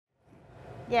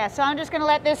Yeah, so I'm just going to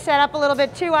let this set up a little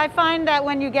bit too. I find that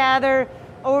when you gather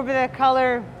over the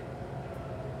color,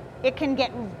 it can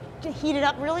get heated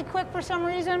up really quick for some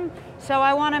reason. So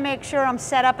I want to make sure I'm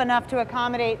set up enough to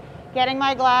accommodate getting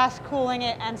my glass, cooling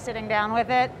it, and sitting down with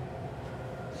it.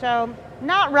 So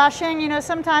not rushing, you know,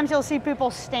 sometimes you'll see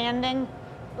people standing,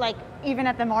 like even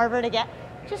at the marver to get,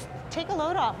 just take a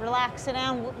load off, relax, sit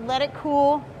down, let it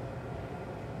cool,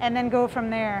 and then go from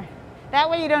there. That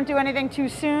way you don't do anything too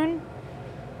soon.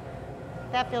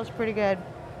 That feels pretty good.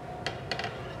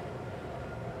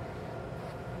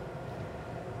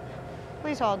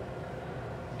 Please hold.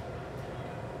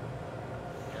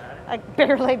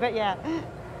 Barely, but yeah.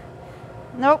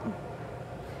 Nope.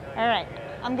 All right,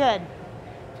 I'm good.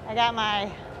 I got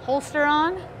my holster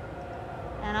on,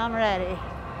 and I'm ready.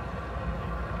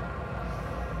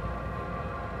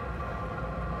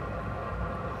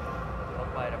 I'll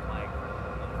bite a mic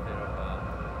instead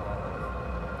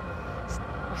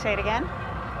of Say it again.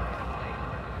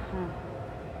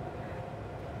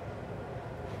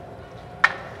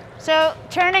 So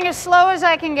turning as slow as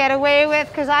I can get away with,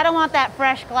 because I don't want that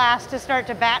fresh glass to start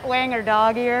to bat wing or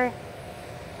dog ear.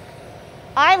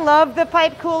 I love the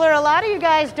pipe cooler. A lot of you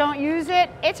guys don't use it.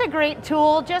 It's a great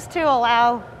tool just to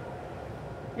allow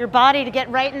your body to get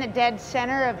right in the dead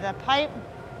center of the pipe.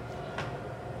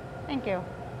 Thank you.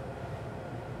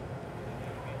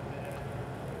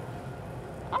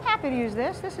 I'm happy to use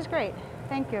this. This is great.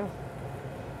 Thank you.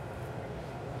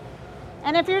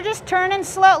 And if you're just turning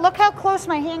slow, look how close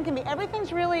my hand can be.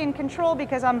 Everything's really in control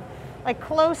because I'm like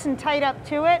close and tight up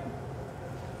to it.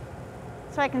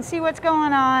 So I can see what's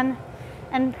going on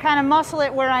and kind of muscle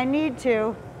it where I need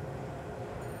to.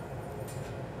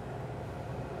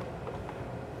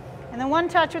 And then one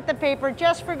touch with the paper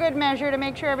just for good measure to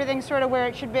make sure everything's sort of where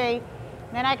it should be.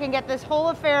 Then I can get this whole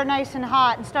affair nice and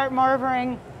hot and start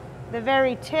marvering the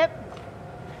very tip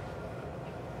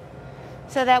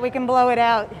so that we can blow it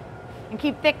out and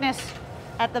keep thickness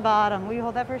at the bottom. Will you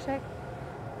hold that for a sec?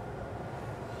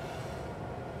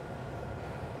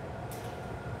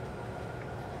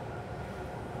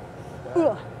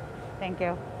 Ugh. Thank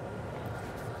you.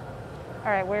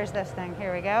 All right, where's this thing?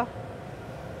 Here we go.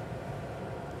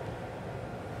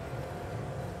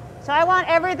 So I want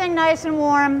everything nice and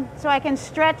warm so I can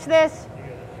stretch this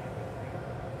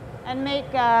and make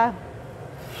the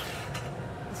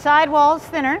side walls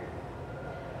thinner,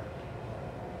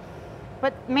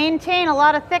 but maintain a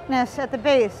lot of thickness at the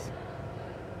base.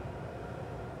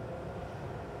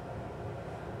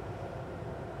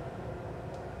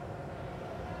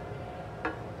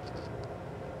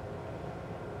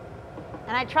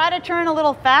 And I try to turn a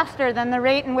little faster than the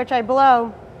rate in which I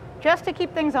blow, just to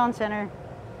keep things on center.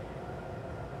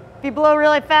 If you blow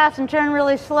really fast and turn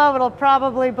really slow, it'll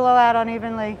probably blow out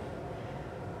unevenly.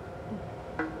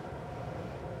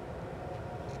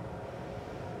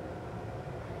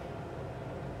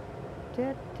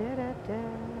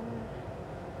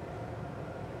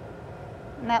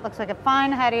 And that looks like a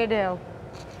fine how do you do.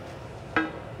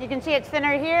 You can see it's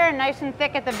thinner here and nice and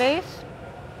thick at the base.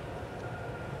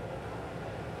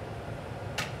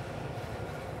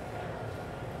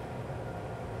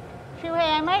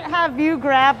 Shuhei, I might have you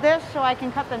grab this so I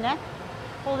can cut the neck,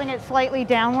 holding it slightly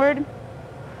downward.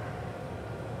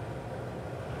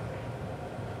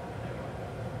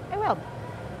 I will.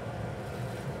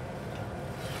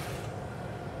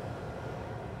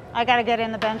 I gotta get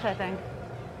in the bench, I think.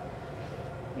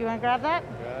 You wanna grab that?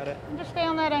 Got it. And just stay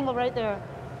on that angle right there.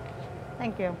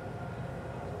 Thank you.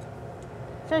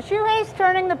 So Shuhei's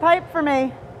turning the pipe for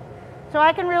me, so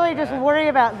I can really just worry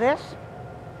about this.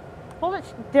 Hold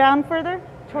it down further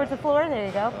towards the floor. There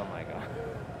you go. Oh my God.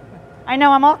 I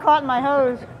know, I'm all caught in my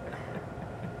hose.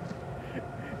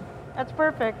 That's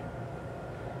perfect.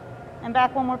 And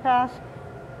back one more pass.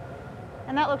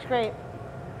 And that looks great.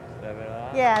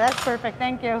 Yeah, that's perfect.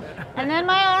 Thank you. And then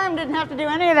my arm didn't have to do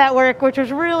any of that work, which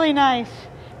was really nice.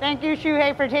 Thank you,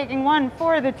 Shuhei, for taking one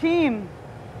for the team.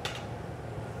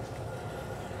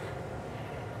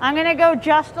 I'm going to go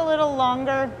just a little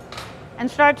longer and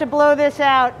start to blow this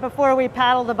out before we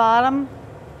paddle the bottom.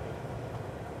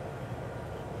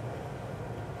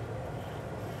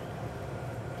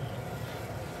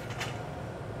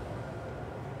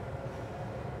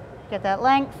 Get that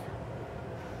length.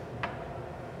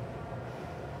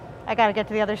 I got to get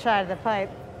to the other side of the pipe.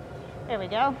 There we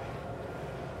go.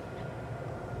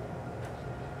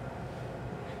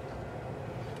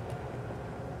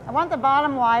 I want the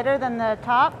bottom wider than the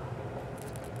top,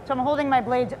 so I'm holding my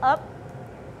blades up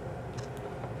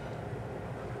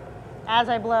as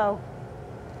I blow.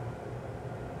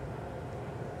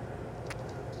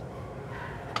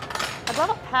 I brought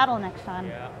a paddle next time.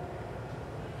 Yeah.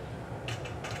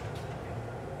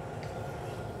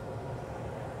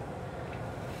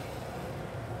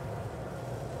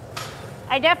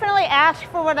 I definitely ask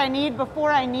for what I need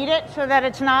before I need it so that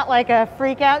it's not like a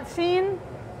freak out scene.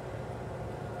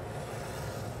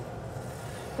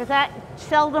 Because that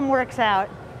seldom works out.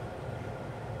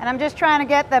 And I'm just trying to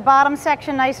get the bottom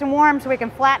section nice and warm so we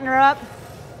can flatten her up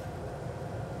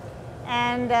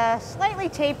and slightly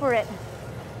taper it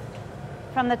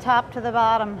from the top to the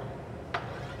bottom.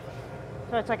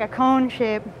 So it's like a cone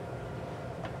shape.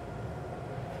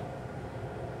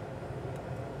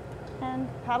 And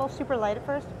paddle super light at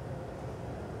first.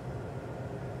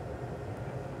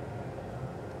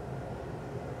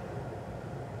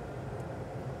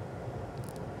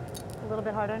 A little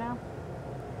bit harder now.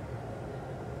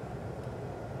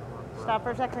 Stop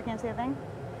for a sec so I can't see a thing.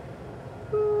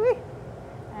 Whee!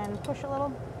 And push a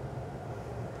little.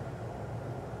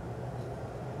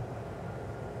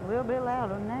 A little bit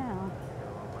louder now.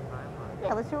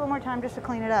 Yeah, let's do it one more time just to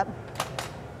clean it up.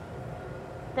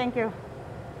 Thank you.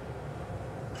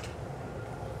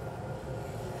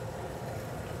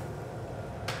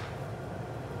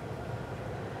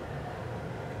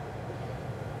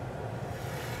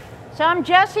 So I'm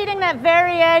just heating that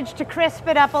very edge to crisp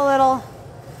it up a little.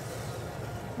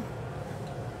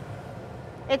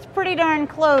 It's pretty darn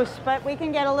close, but we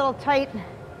can get a little tight,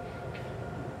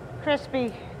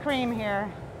 crispy cream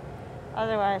here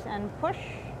otherwise, and push.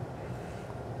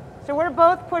 So we're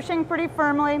both pushing pretty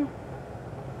firmly.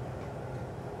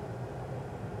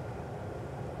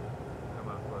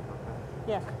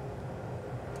 Yes.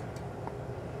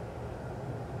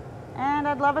 And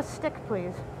I'd love a stick,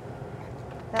 please.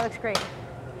 That looks great.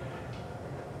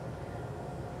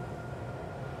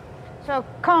 So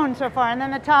cone so far, and then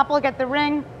the top will get the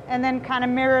ring and then kind of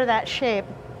mirror that shape.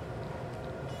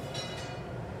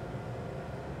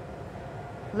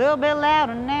 A little bit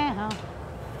louder now.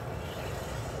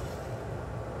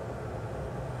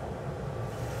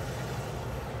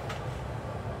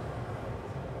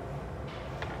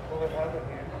 Will it have a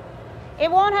handle?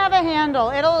 It won't have a handle.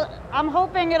 I'm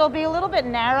hoping it'll be a little bit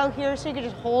narrow here so you can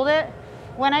just hold it.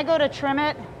 When I go to trim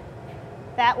it,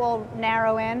 that will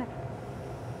narrow in.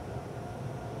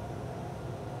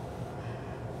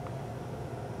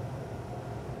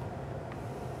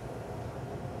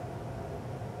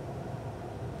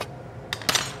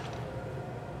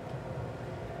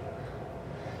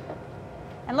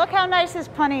 And look how nice this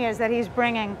punny is that he's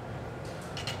bringing.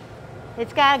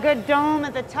 It's got a good dome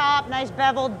at the top, nice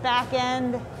beveled back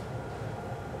end.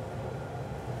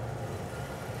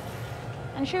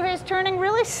 And Shuhei's turning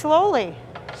really slowly.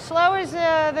 Slow is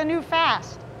the new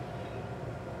fast,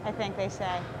 I think they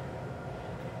say.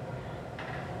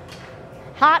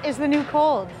 Hot is the new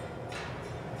cold.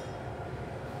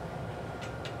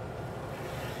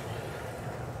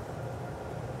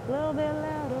 A little bit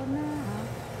louder now.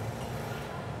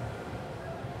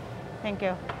 Thank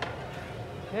you.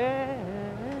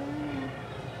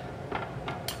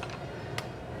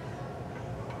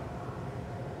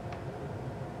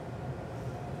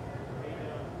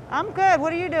 I'm good.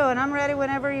 What are you doing? I'm ready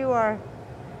whenever you are.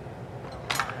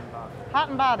 Hot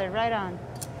and bothered, right on.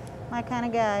 My kind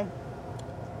of guy.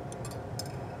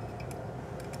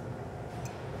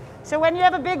 So when you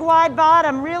have a big wide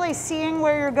bottom, really seeing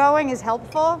where you're going is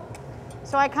helpful.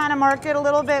 So I kind of marked it a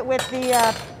little bit with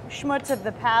the schmutz of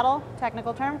the paddle,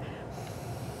 technical term.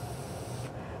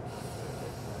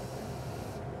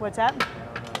 What's that?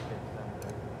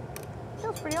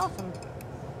 Feels pretty awesome.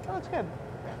 That looks good.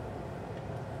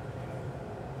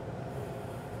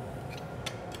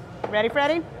 Ready,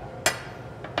 Freddie?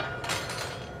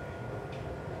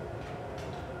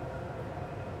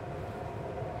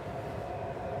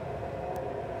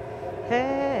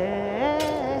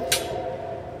 Hey.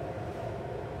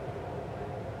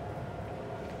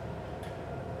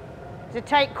 Is it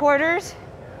tight quarters?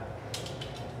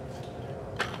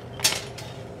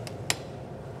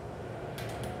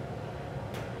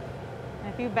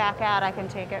 And if you back out, I can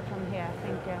take it from here.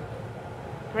 Thank you.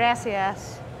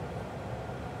 Gracias.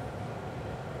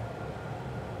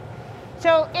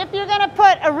 So if you're going to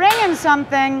put a ring in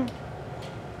something,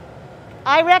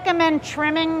 I recommend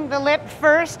trimming the lip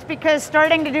first, because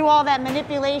starting to do all that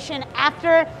manipulation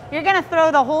after, you're going to throw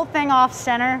the whole thing off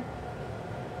center.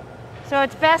 So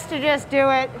it's best to just do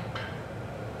it,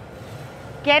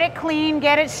 get it clean,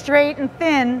 get it straight and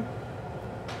thin,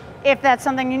 if that's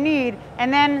something you need,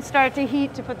 and then start to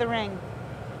heat to put the ring.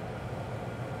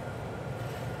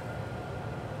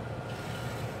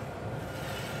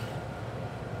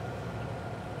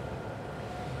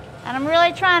 And I'm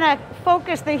really trying to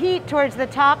focus the heat towards the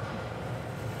top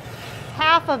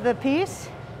half of the piece.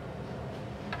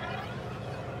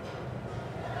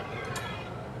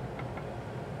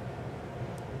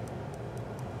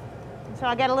 So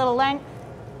I'll get a little length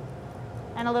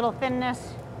and a little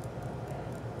thinness.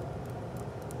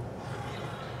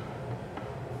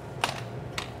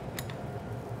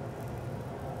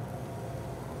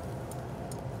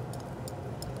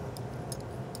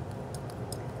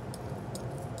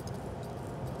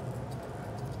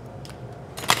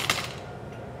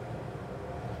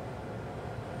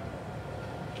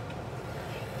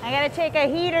 I gotta take a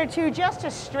heat or two just to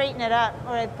straighten it up,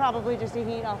 or probably just a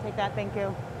heat. I'll take that, thank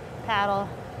you. Paddle.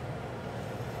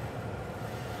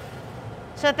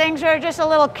 So things are just a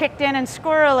little kicked in and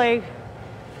squirrely.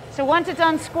 So once it's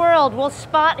unsquirreled, we'll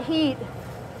spot heat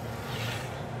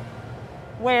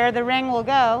where the ring will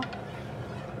go.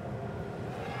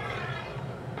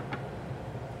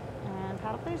 And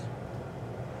paddle, please.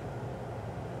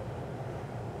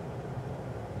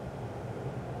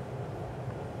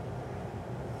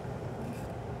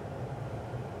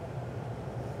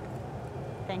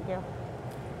 Thank you.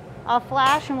 I'll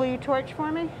flash, and will you torch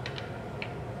for me?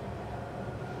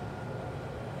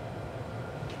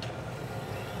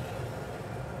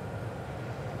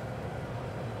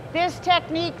 This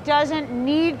technique doesn't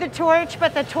need the torch,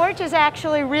 but the torch is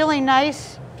actually really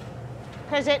nice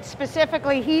because it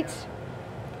specifically heats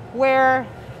where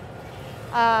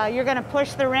you're going to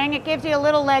push the ring. It gives you a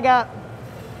little leg up.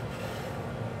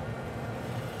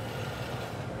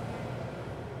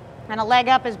 And a leg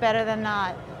up is better than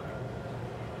not.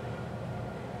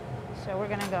 So we're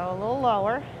going to go a little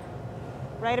lower.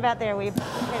 Right about there. We hit it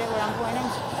where I'm pointing.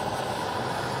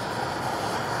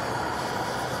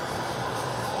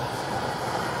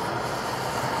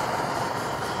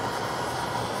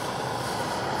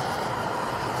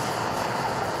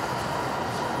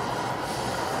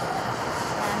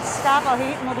 And stop, I'll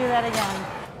heat, and we'll do that again.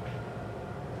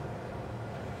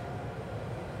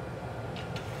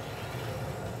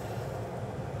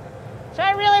 So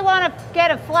I really want to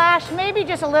get a flash, maybe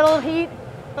just a little heat,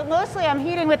 but mostly I'm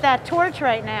heating with that torch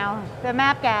right now, the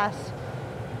map gas.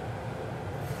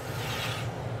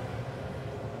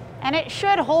 And it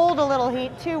should hold a little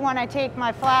heat too when I take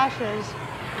my flashes.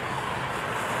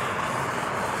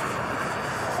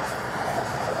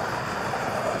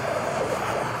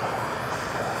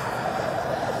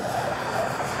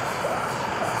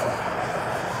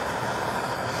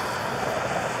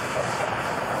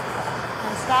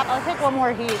 Stop. I'll take one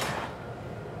more heat.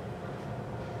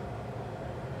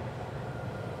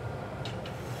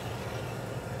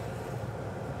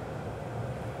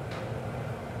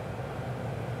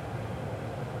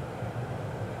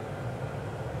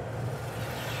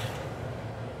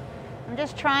 I'm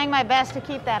just trying my best to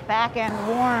keep that back end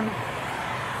warm.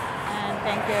 And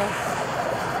thank you.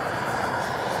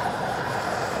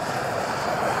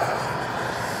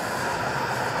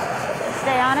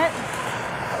 Stay on it.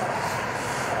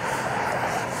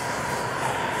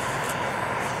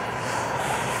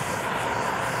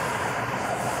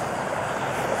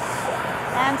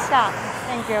 And stop.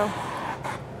 Thank you.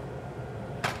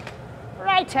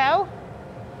 Righto.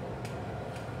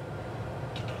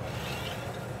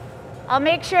 I'll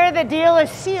make sure the deal is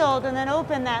sealed and then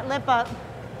open that lip up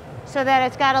so that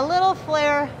it's got a little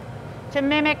flare to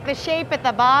mimic the shape at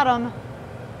the bottom.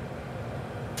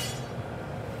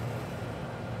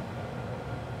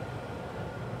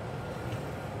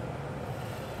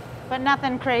 But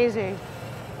nothing crazy.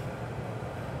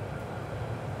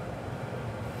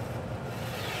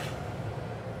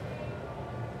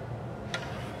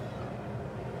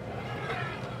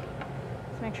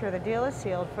 Make sure the deal is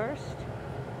sealed first.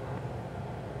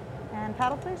 And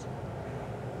paddle, please.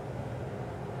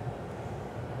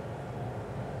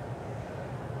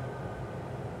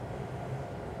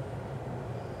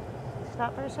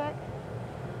 Stop for a sec.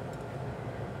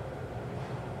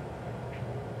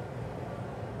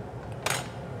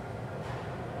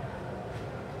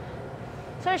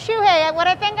 So Shuhei, what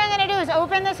I think I'm going to do is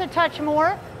open this a touch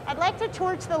more. I'd like to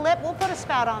torch the lip. We'll put a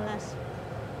spout on this.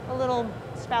 A little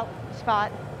spout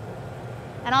spot.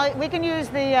 And we can use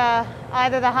the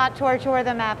either the hot torch or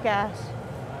the map gas.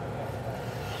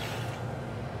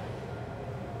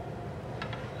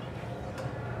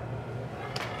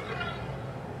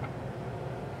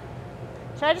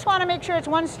 So I just want to make sure it's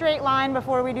one straight line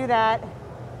before we do that.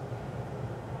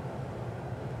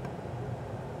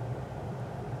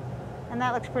 And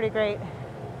that looks pretty great.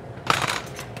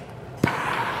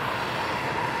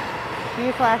 Can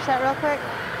you flash that real quick?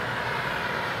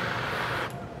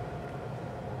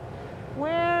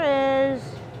 Where is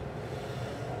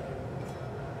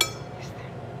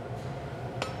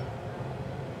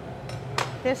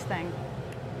this thing?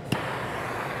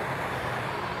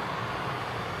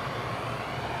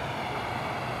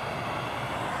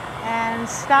 And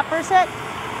stop for a sec.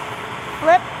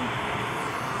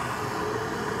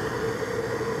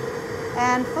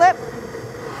 And flip.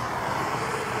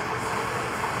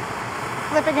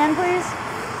 Flip again, please.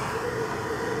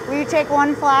 Will you take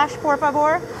one flash, por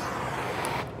favor?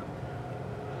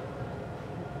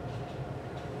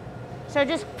 So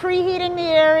just preheating the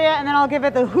area, and then I'll give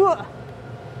it the hoo,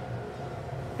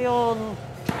 the old.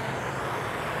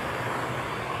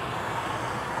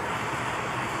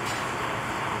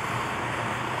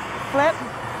 Flip.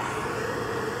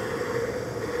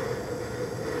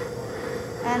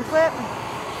 And flip.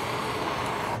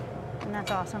 And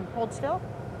that's awesome. Hold still.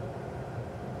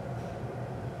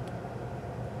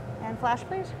 And flash,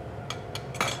 please.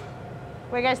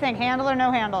 What do you guys think? Handle or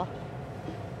no handle?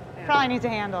 Probably needs a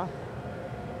handle.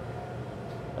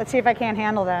 Let's see if I can't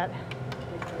handle that.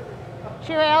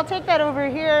 Shuhei, I'll take that over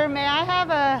here. May I have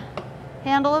a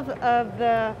handle of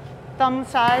the thumb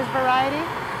size variety?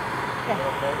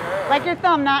 Yeah. Like your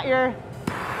thumb, not your...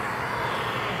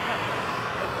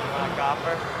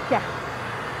 Copper? Yeah.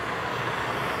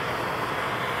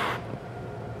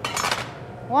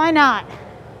 Why not?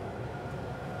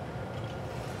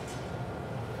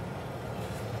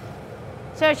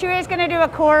 So Shuhei's going to do a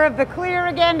core of the clear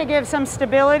again to give some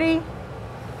stability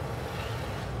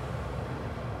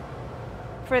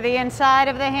for the inside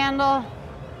of the handle.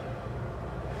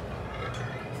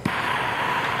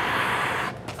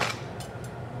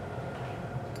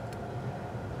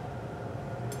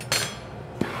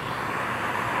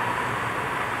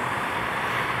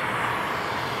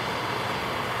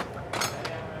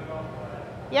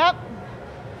 Yep.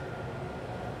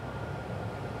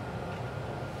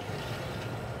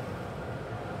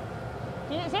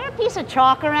 Is there a piece of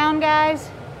chalk around, guys?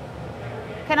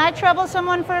 Can I trouble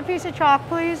someone for a piece of chalk,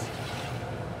 please?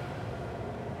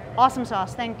 Awesome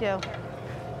sauce, thank you.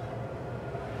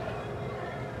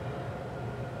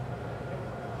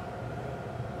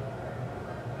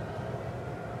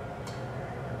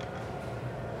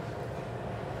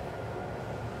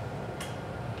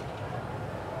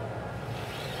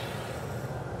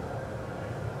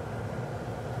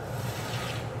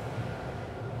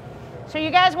 So you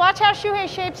guys watch how Shuhei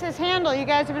shapes his handle. You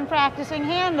guys have been practicing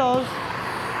handles.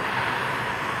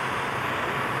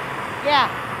 Yeah.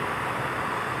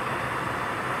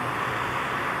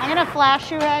 I'm gonna flash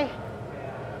Shuhei.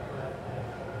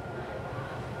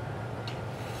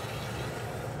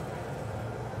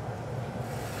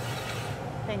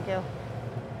 Thank you.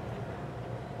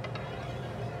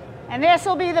 And this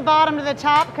will be the bottom to the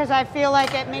top because I feel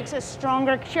like it makes a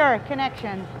stronger,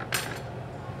 connection.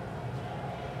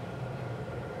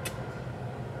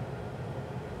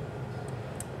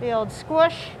 The old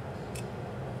squish,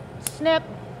 snip,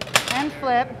 and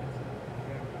flip.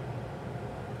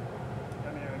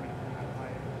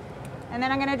 And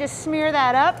then I'm going to just smear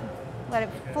that up, let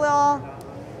it flow.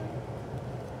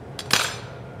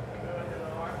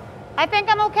 I think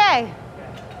I'm okay.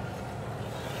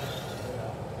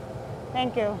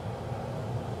 Thank you.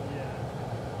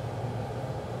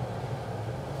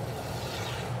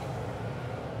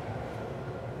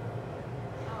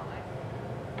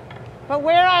 But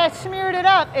where I smeared it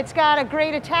up, it's got a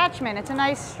great attachment. It's a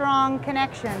nice, strong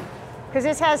connection because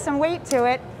this has some weight to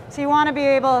it. So you want to be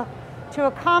able to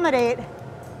accommodate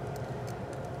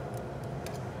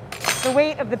the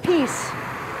weight of the piece.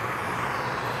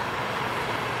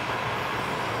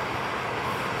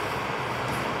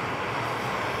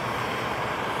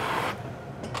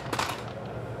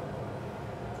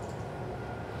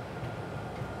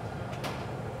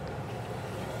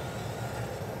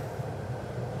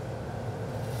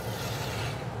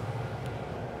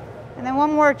 And then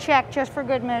one more check just for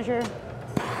good measure.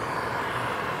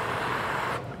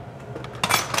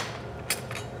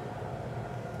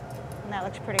 And that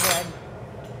looks pretty good.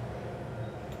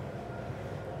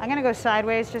 I'm going to go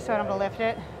sideways just so I don't have to lift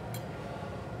it.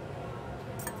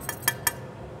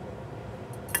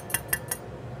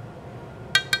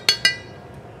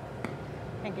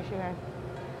 Thank you, Shuhei.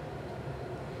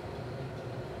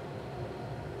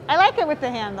 I like it with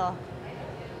the handle.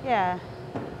 Yeah.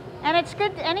 And it's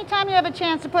good, anytime you have a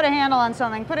chance to put a handle on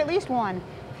something, put at least one.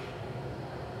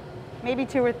 Maybe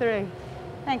 2 or 3.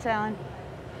 Thanks, Alan.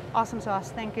 Awesome sauce,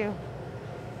 thank you.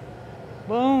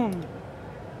 Boom.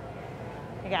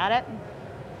 You got it?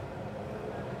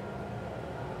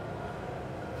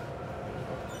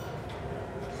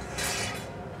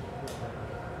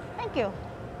 Thank you.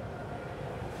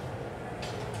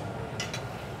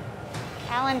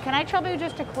 Alan, can I trouble you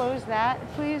just to close that,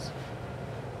 please?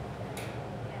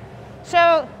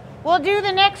 So we'll do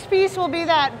the next piece will be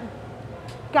that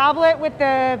goblet with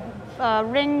the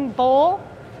ring bowl.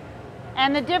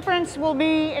 And the difference will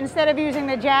be instead of using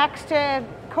the jacks to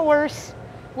coerce,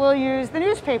 we'll use the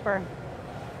newspaper.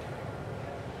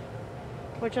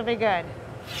 which will be good.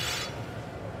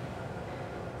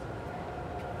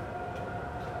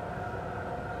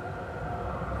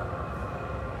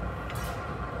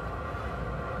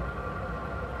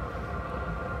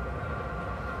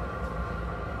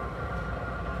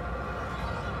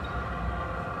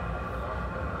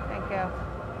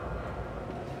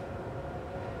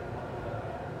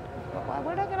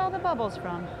 Where'd I get all the bubbles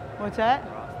from? What's that?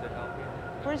 Ross to help you.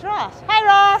 Where's Ross? Hi,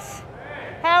 Ross. Hey.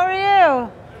 How are you?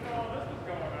 Didn't know all this was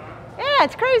going on. Yeah,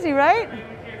 it's crazy, right? I mean,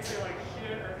 we can't say like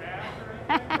shit or ass or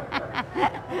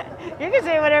anything. You can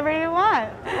say whatever you want.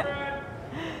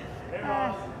 Hey,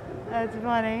 Ross. That's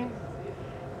funny.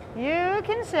 You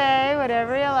can say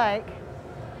whatever you like.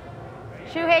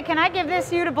 Shuhei, can I give this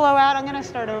to you to blow out? I'm going to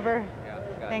start over. Yeah,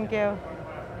 got Thank it. you.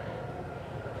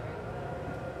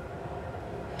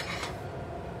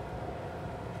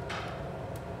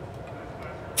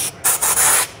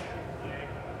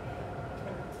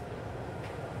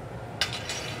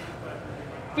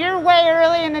 If you're way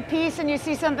early in the piece and you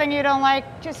see something you don't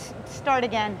like, just start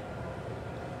again.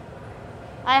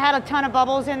 I had a ton of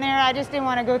bubbles in there. I just didn't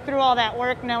want to go through all that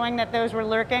work knowing that those were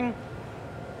lurking.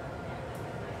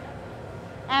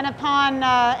 And upon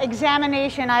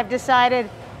examination, I've decided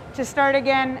to start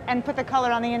again and put the color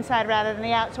on the inside rather than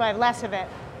the out, so I have less of it.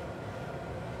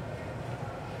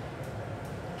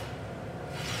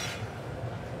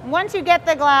 Once you get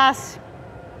the glass,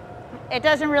 it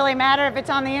doesn't really matter if it's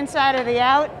on the inside or the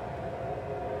out.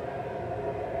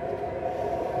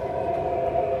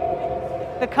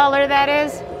 The color, that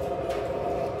is.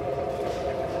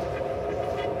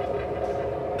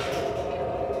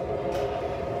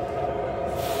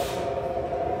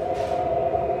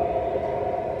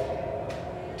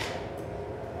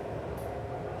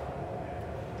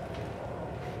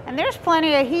 And there's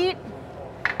plenty of heat,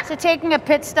 so taking a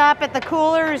pit stop at the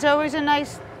cooler is always a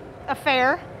nice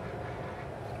affair.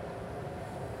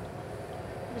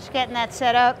 Just getting that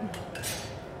set up.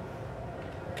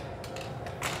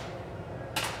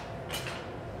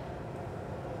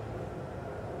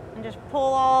 And just pull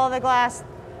all the glass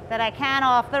that I can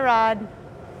off the rod,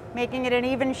 making it an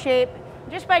even shape.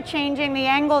 Just by changing the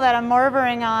angle that I'm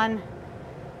marvering on,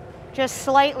 just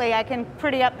slightly, I can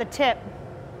pretty up the tip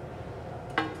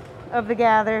of the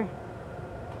gather.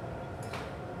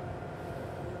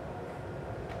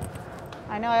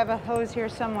 I know I have a hose here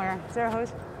somewhere. Is there a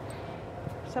hose?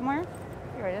 Somewhere?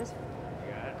 Here it is.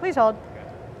 Please hold.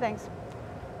 Thanks.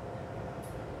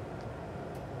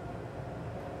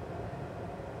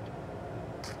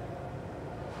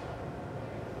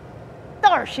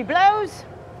 There she blows.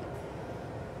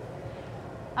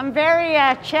 I'm very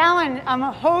challenged. I'm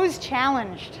hose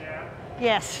challenged. Yeah.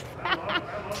 Yes. I love the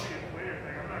inflator thing.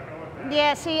 I'm not going with that.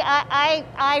 Yeah, see,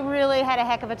 I really had a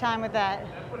heck of a time with that.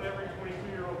 That put every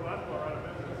 22-year-old glassblower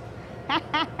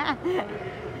out of business.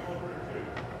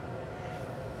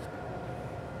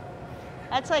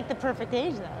 That's like the perfect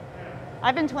age, though.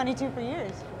 I've been 22 for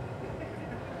years.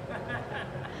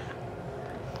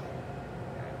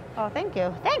 Oh, thank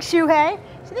you. Thanks, Shuhei.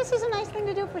 See, this is a nice thing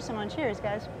to do for someone. Cheers,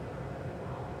 guys.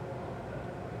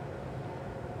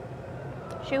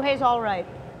 Shuhei's all right.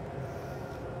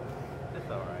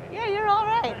 It's all right. Yeah, you're all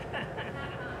right.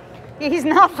 Yeah, he's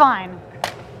not fine.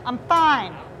 I'm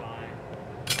fine.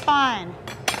 Fine.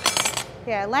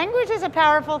 Yeah, language is a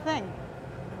powerful thing.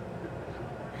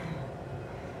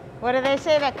 What do they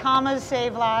say, that commas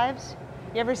save lives?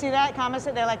 You ever see that? Commas,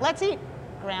 they're like, let's eat,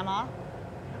 Grandma.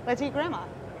 Let's eat, Grandma.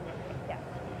 Yeah.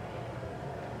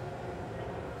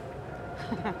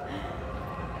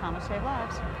 Commas save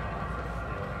lives.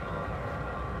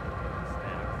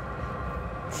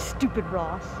 Stupid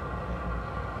Ross.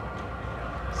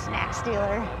 Snack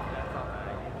stealer.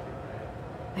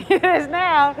 It is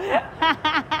now.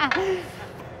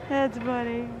 That's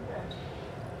funny.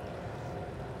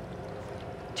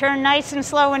 Turn nice and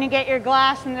slow when you get your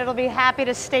glass and it'll be happy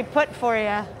to stay put for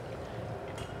you,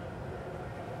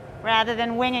 rather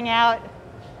than winging out.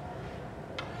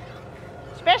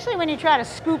 Especially when you try to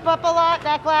scoop up a lot,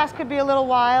 that glass could be a little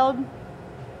wild.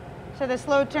 So the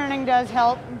slow turning does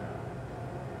help.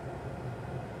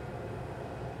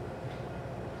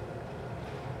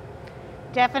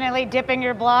 Definitely dipping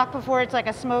your block before it's like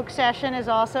a smoke session is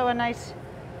also a nice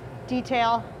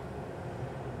detail.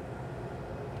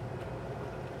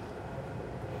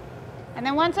 And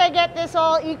then once I get this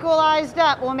all equalized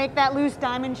up, we'll make that loose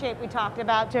diamond shape we talked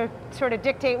about to sort of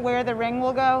dictate where the ring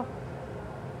will go.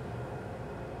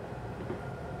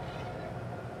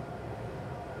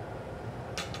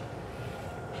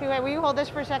 Shuhei, will you hold this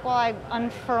for a sec while I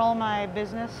unfurl my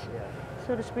business,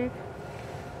 so to speak?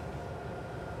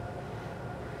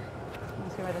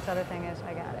 Let's see where this other thing is.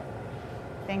 I got it.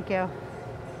 Thank you.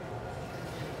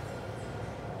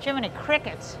 Jiminy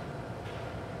crickets.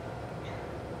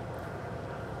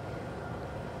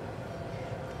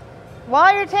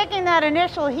 While you're taking that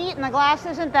initial heat and the glass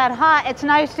isn't that hot, it's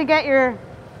nice to get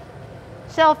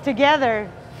yourself together,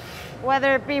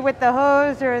 whether it be with the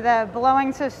hose or the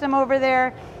blowing system over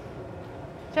there,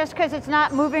 just because it's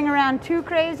not moving around too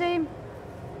crazy.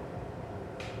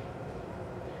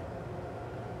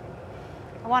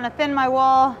 I want to thin my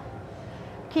wall,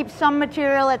 keep some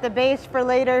material at the base for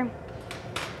later.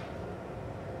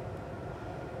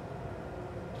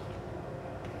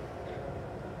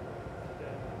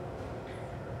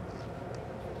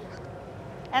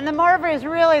 And the mortar is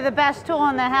really the best tool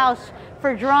in the house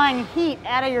for drawing heat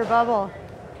out of your bubble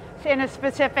in a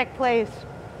specific place.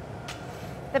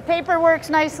 The paper works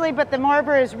nicely, but the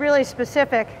mortar is really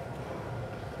specific.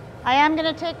 I am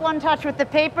going to take one touch with the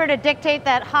paper to dictate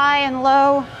that high and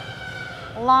low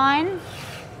line.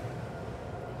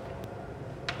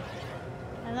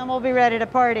 And then we'll be ready to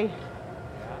party.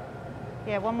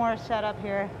 Yeah, one more setup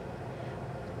here.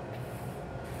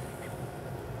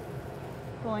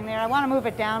 Pulling there. I want to move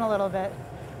it down a little bit.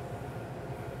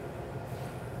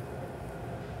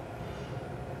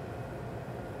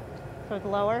 So it's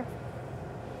lower.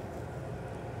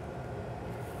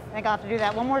 I think I'll have to do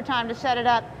that one more time to set it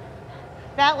up.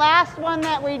 That last one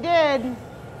that we did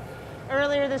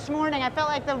earlier this morning, I felt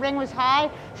like the ring was high,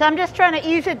 so I'm just trying to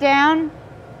ease it down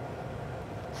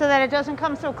so that it doesn't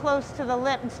come so close to the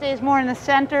lip and stays more in the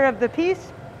center of the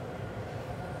piece.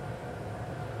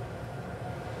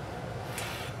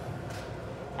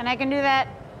 And I can do that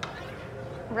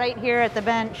right here at the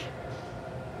bench.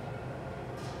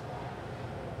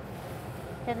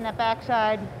 Hitting that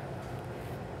backside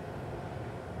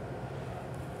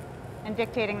and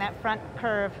dictating that front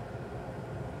curve.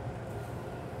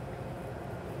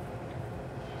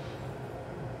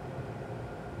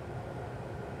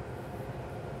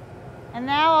 And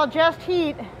now I'll just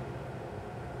heat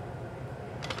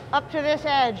up to this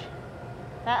edge,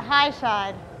 that high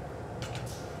side.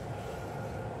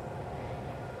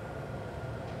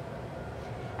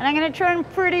 And I'm going to turn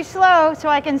pretty slow so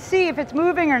I can see if it's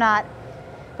moving or not.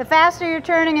 The faster you're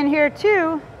turning in here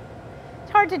too,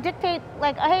 it's hard to dictate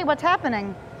like, hey, what's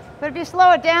happening? But if you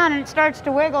slow it down and it starts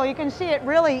to wiggle, you can see it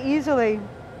really easily.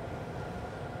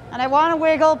 And I want to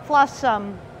wiggle plus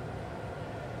some.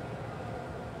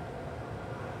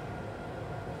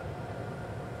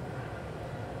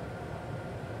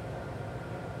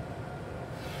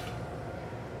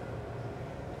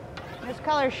 This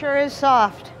color sure is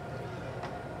soft.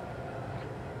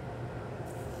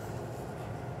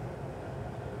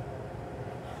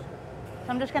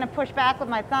 I'm just going to push back with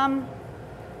my thumb.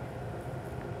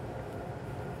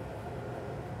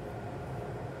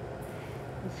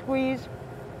 And squeeze.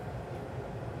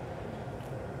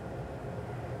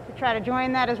 To try to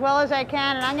join that as well as I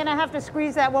can. And I'm going to have to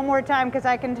squeeze that one more time because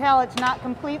I can tell it's not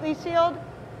completely sealed.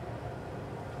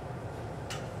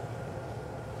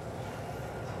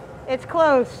 It's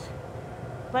close,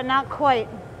 but not quite.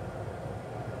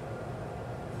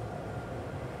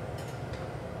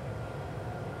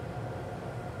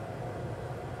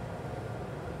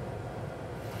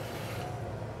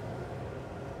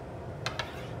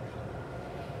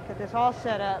 Get this all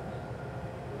set up.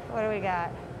 What do we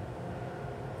got?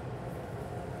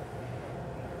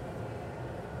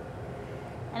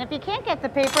 And if you can't get the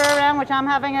paper around, which I'm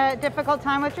having a difficult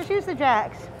time with, just use the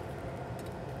jacks.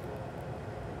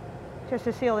 Just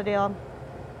to seal the deal.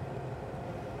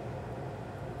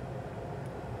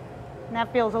 And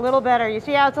that feels a little better. You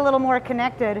see how it's a little more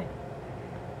connected.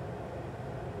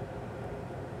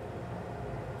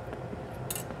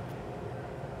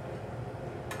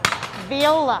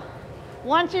 Viola.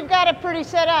 Once you've got it pretty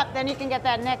set up, then you can get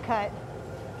that neck cut.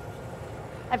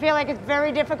 I feel like it's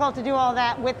very difficult to do all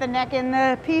that with the neck in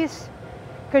the piece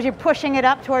because you're pushing it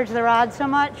up towards the rod so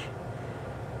much.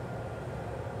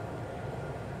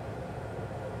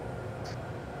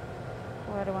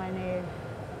 What do I need?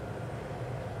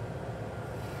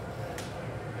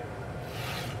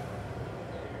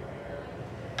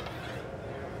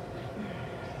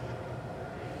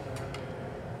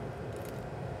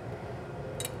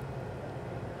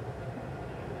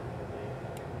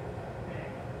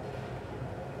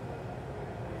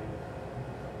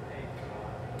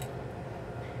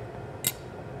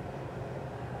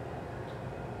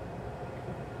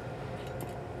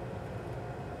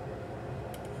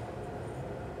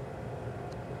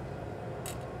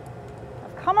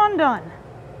 Come undone.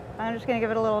 I'm just going to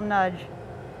give it a little nudge.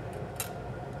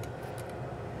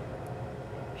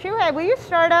 Shoehead, will you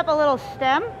start up a little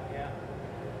stem? Yeah.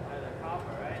 The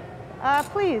copper, right?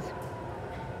 Please.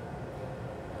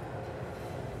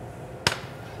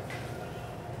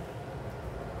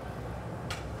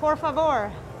 Por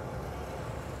favor.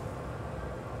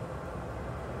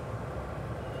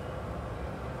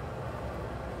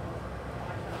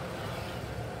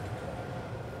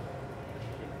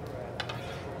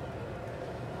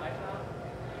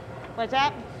 What's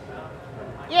that?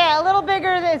 Yeah, a little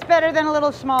bigger is better than a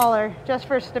little smaller, just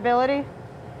for stability.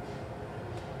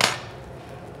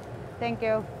 Thank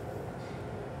you.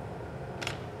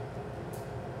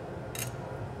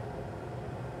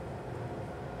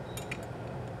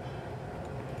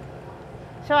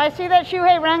 So I see that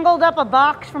Shuhei wrangled up a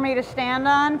box for me to stand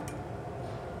on,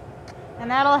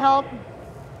 and that'll help.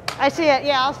 I see it,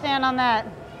 yeah, I'll stand on that.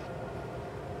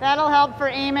 That'll help for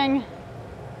aiming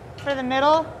for the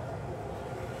middle.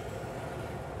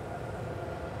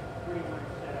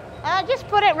 Just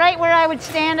put it right where I would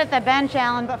stand at the bench,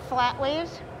 Alan, but flat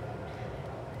ways.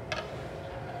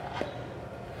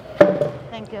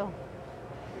 Thank you.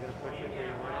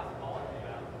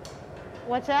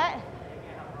 What's that?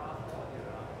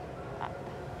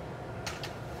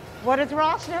 What is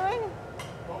Ross doing?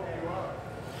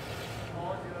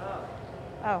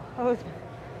 Oh, hose.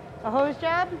 A hose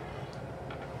job?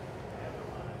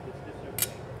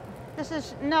 This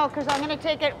is, no, because I'm going to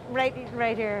take it right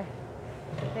here.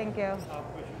 Thank you.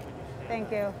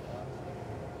 Thank you.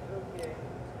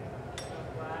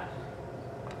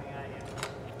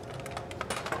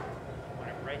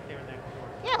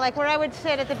 Yeah, like where I would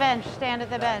sit at the bench, stand at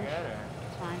the bench.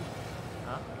 It's fine.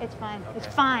 Huh? It's fine. Okay. It's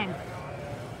fine.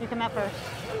 You come out first.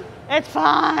 It's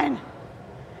fine.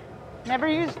 Never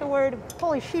use the word,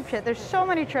 holy sheep shit. There's so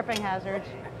many tripping hazards.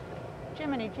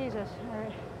 Jiminy, Jesus. All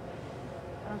right.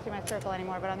 I don't see my circle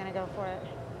anymore, but I'm going to go for it.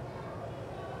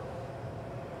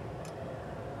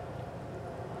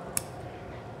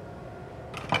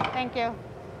 Thank you.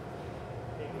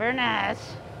 Very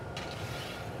nice.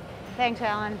 Thanks,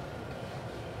 Alan.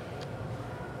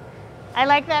 I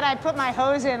like that I put my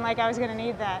hose in like I was going to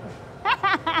need that.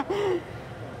 I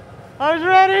was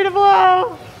ready to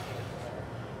blow.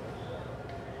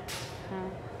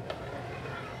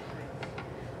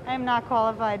 I am not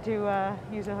qualified to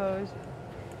use a hose.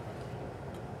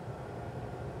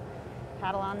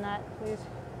 Paddle on that, please.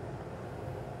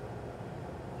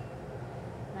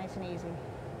 Nice and easy.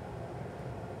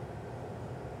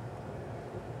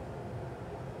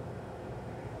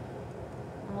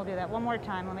 And we'll do that one more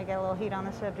time. Let me get a little heat on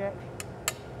the subject.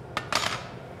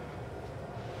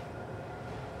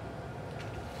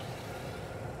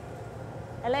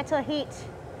 A little heat.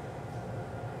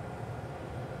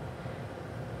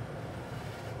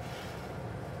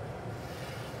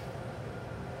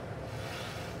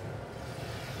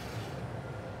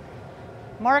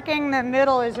 Marking the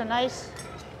middle is a nice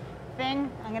thing.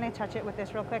 I'm going to touch it with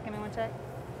this real quick. Give me one sec.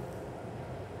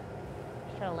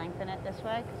 Just try to lengthen it this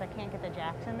way because I can't get the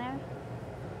jacks in there.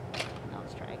 Now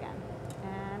let's try again.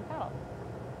 And paddle.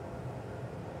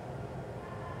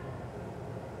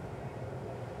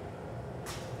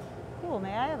 Cool.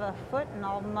 May I have a foot and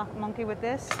I'll monkey with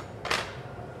this?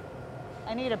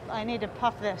 I need to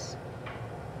puff this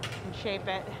and shape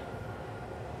it.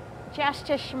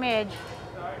 Just a smidge.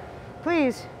 Sorry.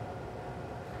 Please.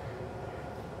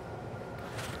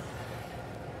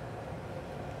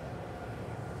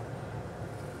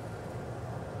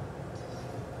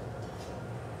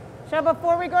 So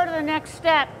before we go to the next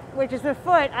step, which is the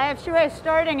foot, I have Shuhei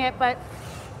starting it, but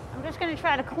I'm just going to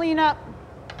try to clean up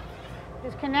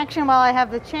this connection while I have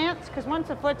the chance, because once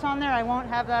the foot's on there, I won't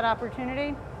have that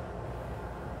opportunity.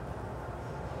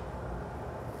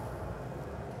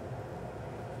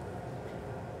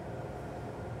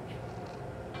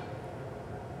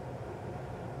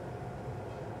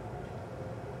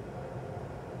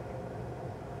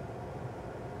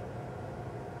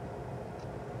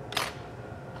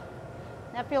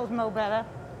 That feels mo better.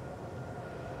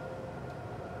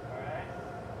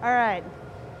 All right.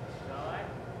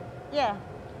 Yeah.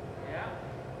 Yeah?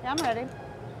 Yeah, I'm ready.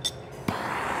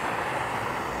 I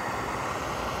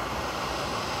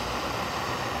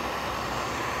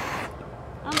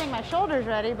don't think my shoulder's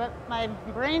ready, but my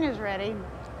brain is ready.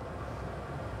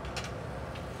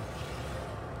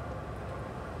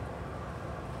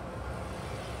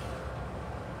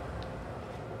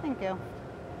 Thank you.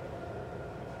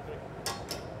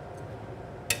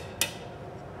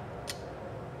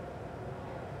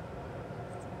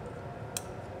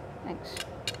 Thanks.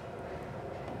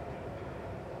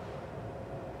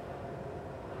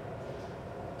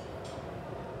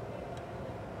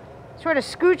 Sort of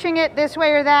scooching it this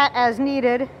way or that as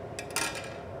needed.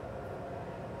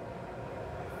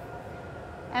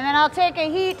 And then I'll take a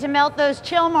heat to melt those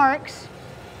chill marks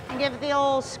and give it the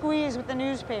old squeeze with the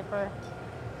newspaper.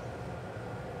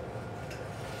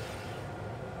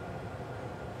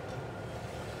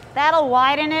 That'll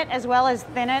widen it as well as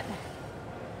thin it,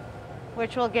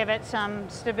 which will give it some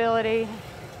stability.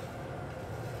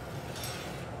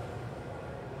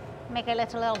 Make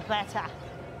it a little better.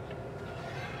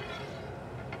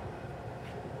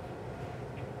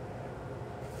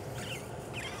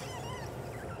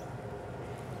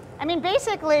 I mean,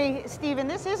 basically, Stephen,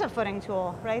 this is a footing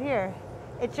tool right here.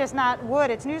 It's just not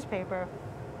wood, it's newspaper.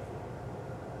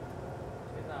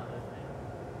 He's not listening.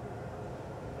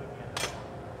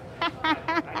 I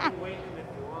can wait him if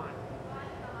you want.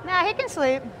 Nah, he can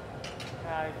sleep.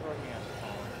 Yeah, he's working on the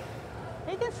phone.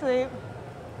 He can sleep.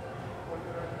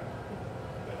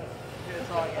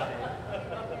 That's all I got.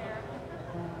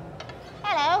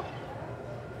 Hello.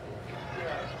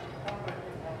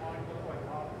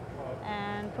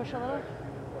 And push a little.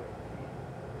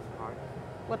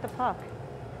 What, the puck?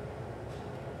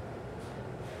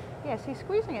 Yeah, see,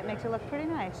 squeezing it makes it look pretty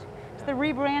nice. It's the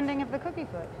rebranding of the cookie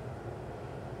foot.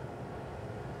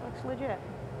 Looks legit.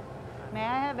 May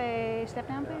I have a step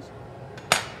down, please?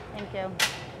 Thank you.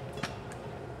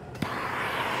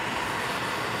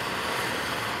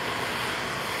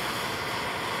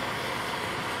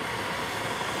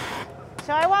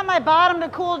 So I want my bottom to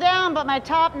cool down, but my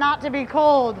top not to be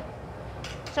cold.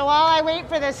 So while I wait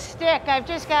for this stick, I've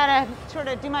just got to sort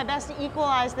of do my best to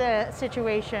equalize the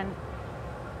situation.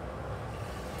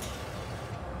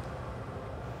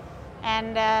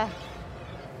 And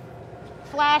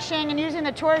flashing and using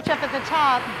the torch up at the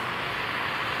top.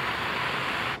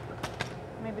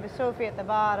 Maybe the Sophie at the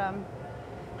bottom.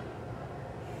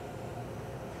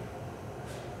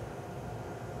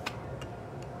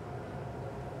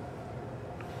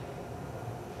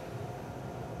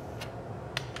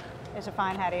 There's a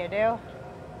fine how do you do.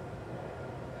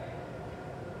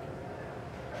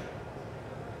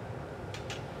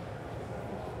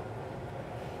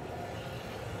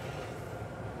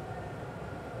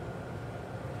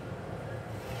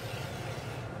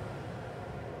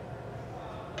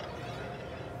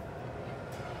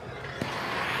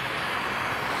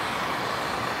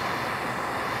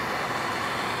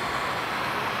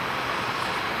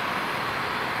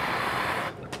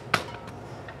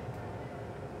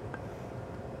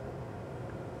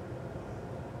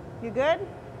 You good?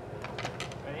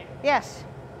 Ready? Yes.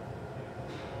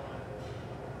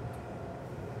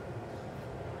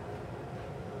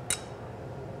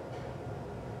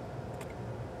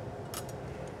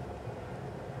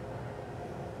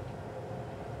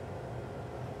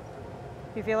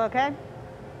 You feel okay?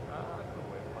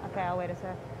 Okay, I'll wait a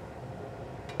sec.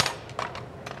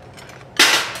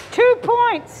 2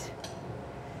 points.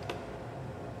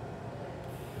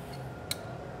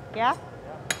 Yeah?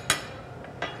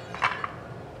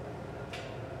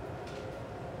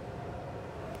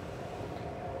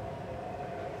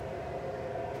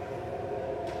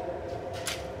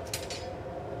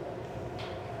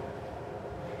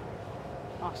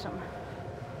 Awesome.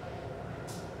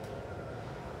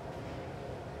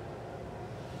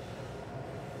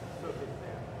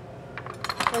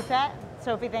 What's that?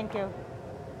 Sophie, thank you.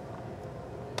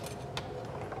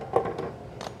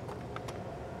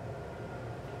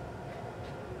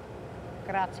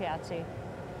 Grazie.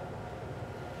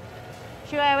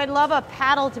 Shu, I would love a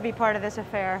paddle to be part of this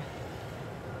affair.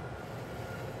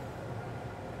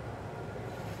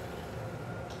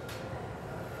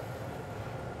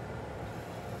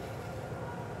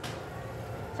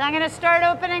 So I'm going to start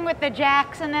opening with the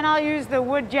jacks, and then I'll use the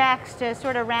wood jacks to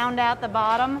sort of round out the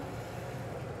bottom.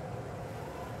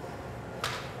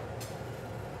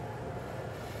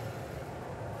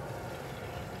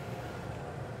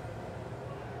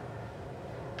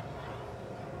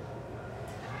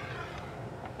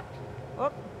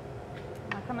 Oh,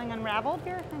 am I coming unraveled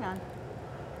here? Hang on.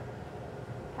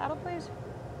 Paddle, please.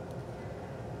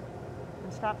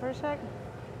 And stop for a sec.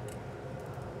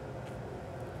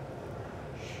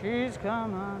 She's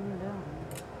come undone.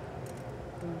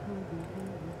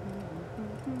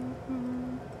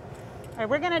 All right,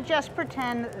 we're going to just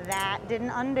pretend that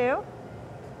didn't undo.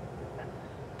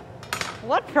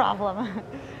 What problem?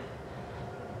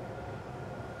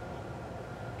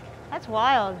 That's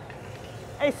wild.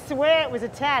 I swear it was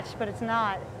attached, but it's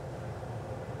not.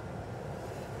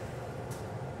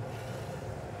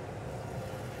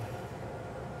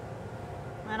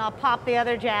 And I'll pop the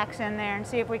other jacks in there and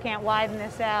see if we can't widen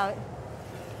this out.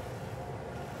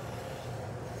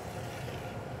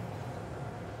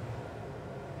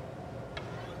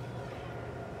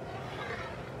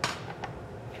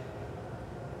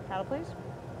 Paddle, please.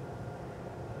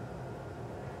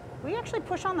 Will you actually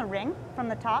push on the ring from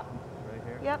the top? Right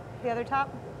here? Yep, the other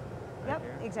top. Right Yep,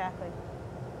 here? exactly.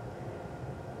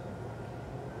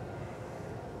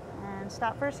 And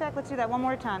stop for a sec. Let's do that one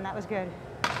more time. That was good.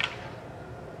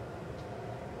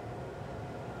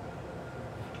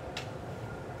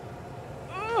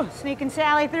 Ooh, sneaking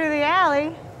Sally through the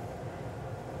alley.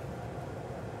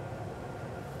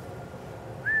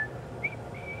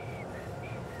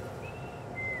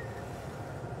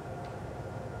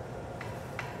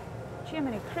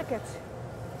 Jiminy crickets.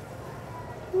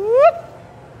 Whoop.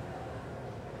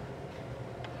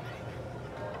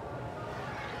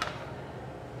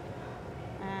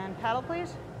 And paddle,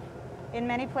 please. In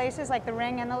many places, like the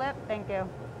ring and the lip. Thank you.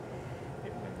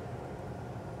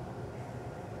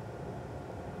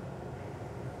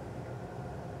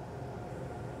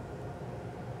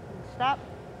 Stop.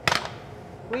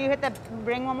 Will you hit the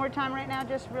ring one more time right now,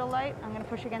 just real light? I'm going to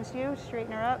push against you,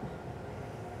 straighten her up.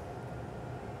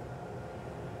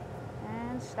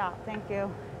 And stop, thank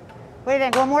you. What do you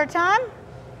think, one more time?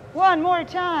 One more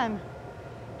time.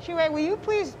 Will you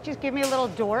please just give me a little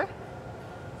door?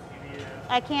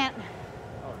 I can't.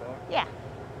 Oh, door? Yeah.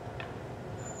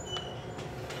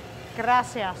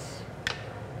 Gracias.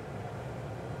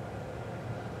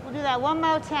 We'll do that one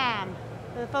more time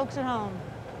for the folks at home.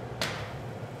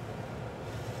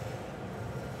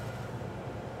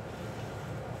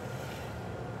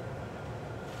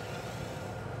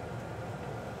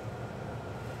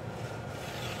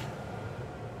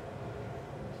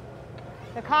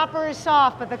 The copper is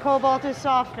soft, but the cobalt is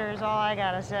softer is all I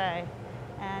gotta say.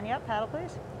 And yep, paddle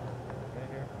please. Right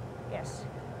here. Yes.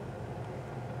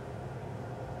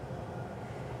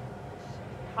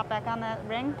 Hop back on that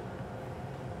ring.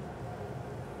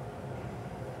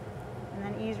 And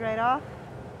then ease right off.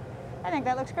 I think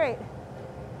that looks great.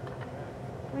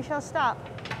 We shall stop.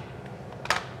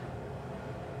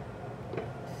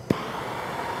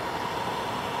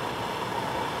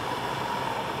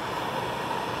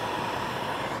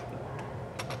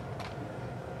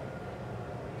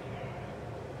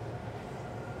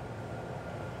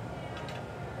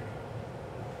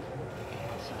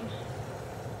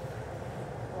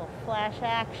 Flash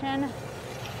action.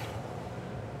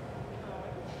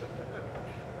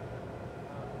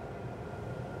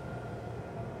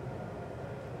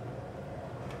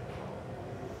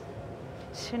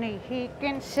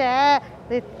 Sneaking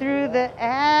Sally through the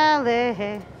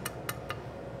alley.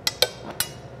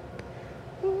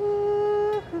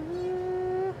 Ooh.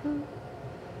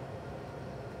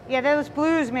 Yeah, those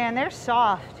blues, man, they're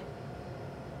soft.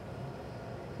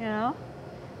 You know?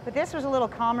 But this was a little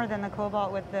calmer than the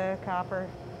cobalt with the copper.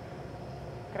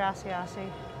 Gracias.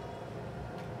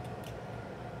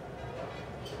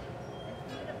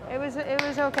 It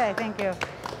was okay, thank you.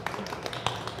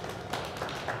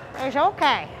 It was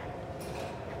okay.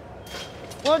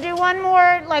 We'll do one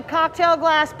more like cocktail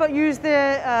glass, but use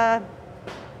the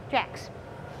jacks.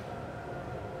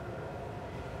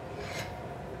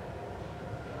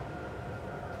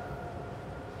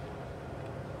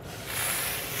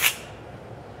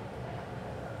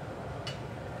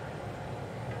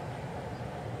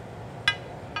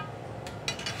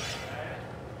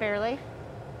 Barely.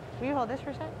 Will you hold this for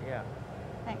a sec? Yeah.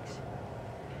 Thanks.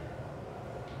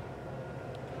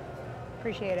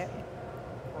 Appreciate it.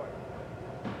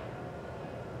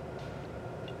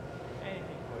 Anything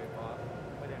for you, boss.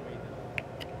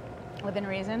 Within Within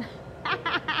reason.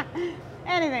 reason.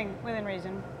 Anything within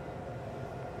reason.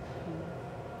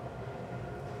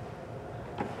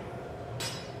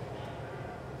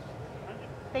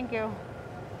 Thank you.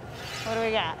 What do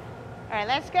we got? All right,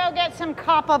 let's go get some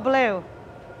copper blue.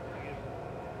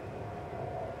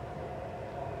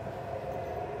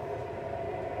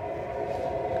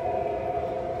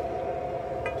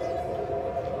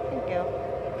 Thank you.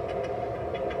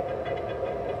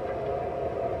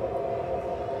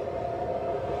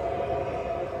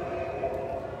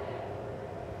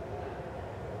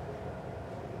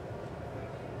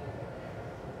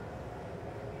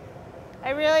 I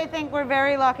really think we're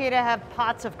very lucky to have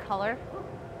pots of color.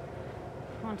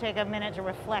 I'll take a minute to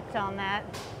reflect on that.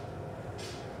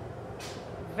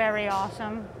 Very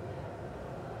awesome.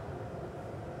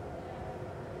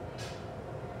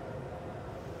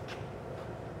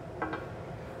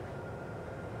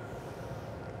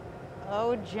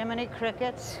 Oh, Jiminy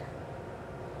crickets.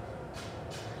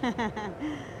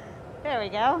 There we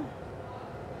go.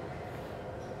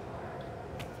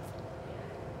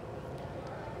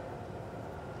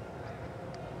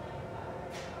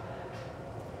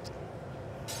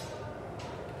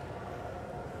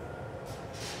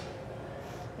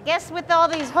 I guess with all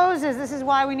these hoses, this is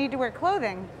why we need to wear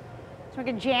clothing. So we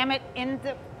can jam it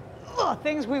into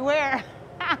things we wear.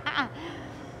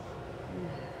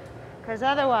 Because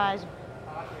otherwise,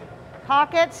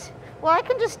 pockets, well, I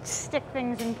can just stick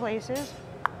things in places.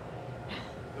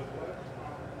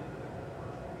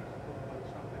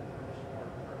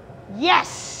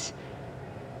 Yes!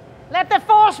 Let the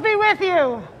force be with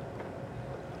you.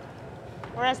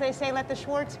 Or as they say, let the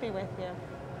Schwartz be with you.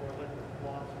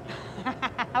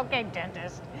 Okay,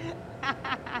 dentist.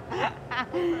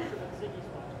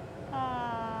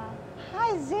 Hi,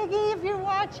 Ziggy, if you're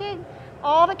watching.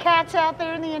 All the cats out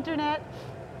there in the internet.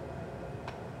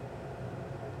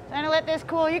 Trying to let this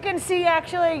cool. You can see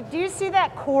actually, do you see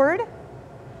that cord?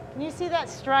 Can you see that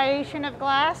striation of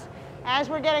glass? As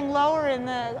we're getting lower in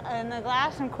the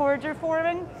glass and cords are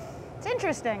forming. It's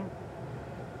interesting.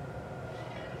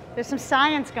 There's some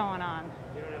science going on.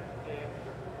 You don't have to pay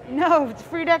extra. No, it's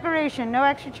free decoration, no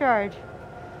extra charge.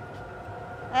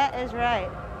 That is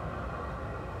right.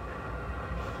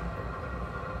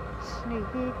 Sneak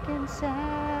and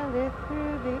Sally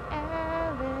through the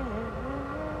alley.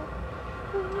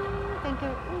 Ooh, thank you.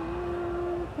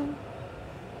 Ooh.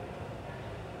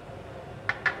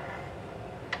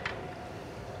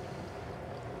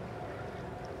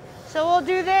 So we'll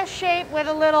do this shape with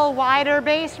a little wider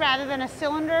base rather than a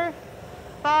cylinder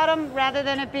bottom, rather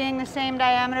than it being the same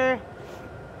diameter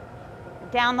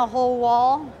down the whole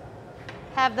wall.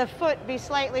 Have the foot be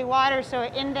slightly wider so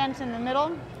it indents in the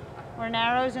middle or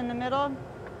narrows in the middle.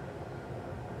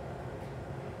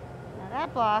 Now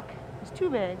that block is too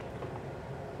big,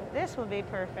 so this will be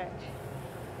perfect.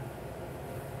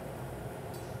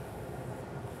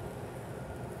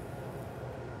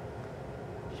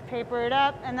 Paper it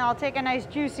up, and then I'll take a nice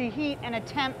juicy heat and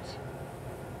attempt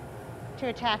to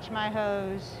attach my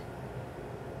hose.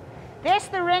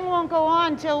 The ring won't go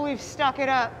on until we've stuck it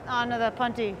up onto the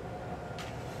punty.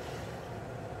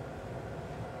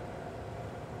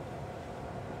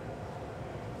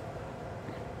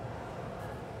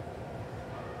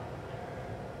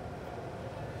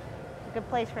 A good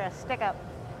place for a stick up.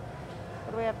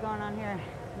 What do we have going on here?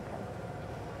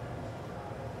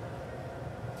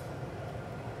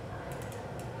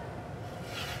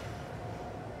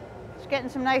 Getting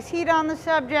some nice heat on the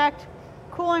subject,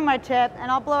 cooling my tip,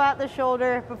 and I'll blow out the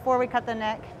shoulder before we cut the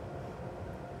neck.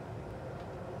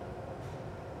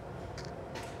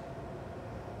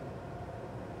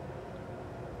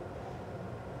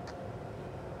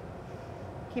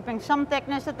 Keeping some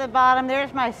thickness at the bottom.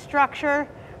 There's my structure,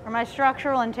 or my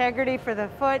structural integrity for the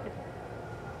foot,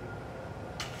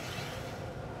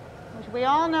 which we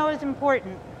all know is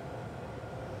important.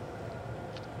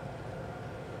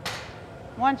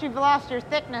 Once you've lost your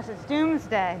thickness, it's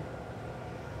doomsday.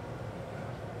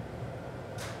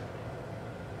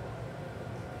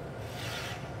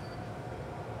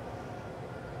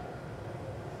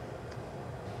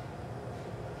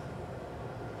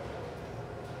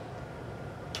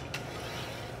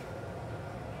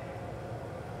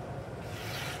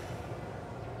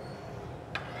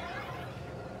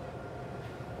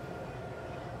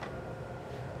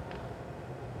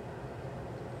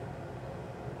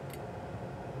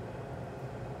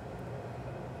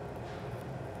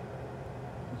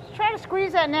 Try to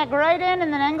squeeze that neck right in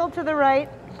and then angle to the right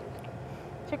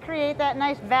to create that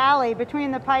nice valley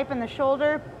between the pipe and the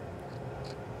shoulder.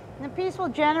 And the piece will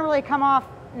generally come off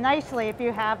nicely if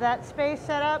you have that space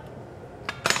set up.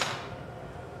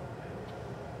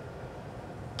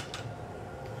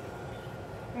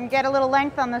 And get a little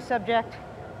length on the subject.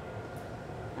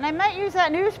 And I might use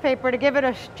that newspaper to give it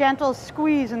a gentle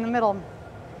squeeze in the middle.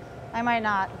 I might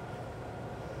not.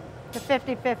 It's a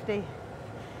 50-50.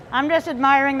 I'm just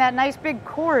admiring that nice big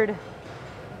cord.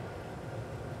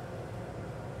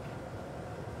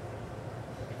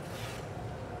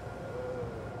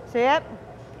 See it?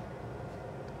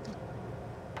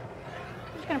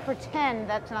 I'm just going to pretend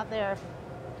that's not there.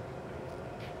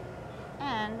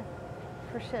 And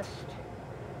persist.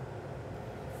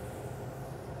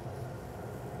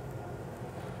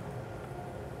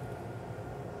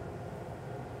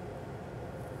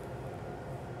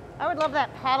 I would love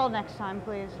that paddle next time,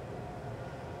 please.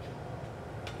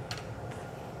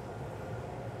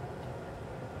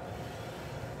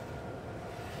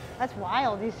 That's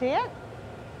wild. Do you see it?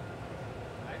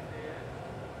 I see it.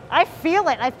 I feel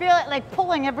it. I feel it like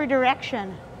pulling every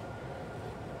direction.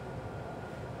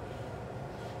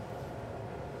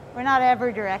 Or not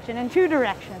every direction, in two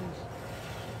directions.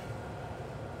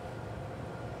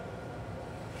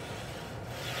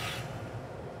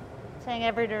 Saying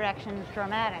every direction is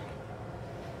dramatic.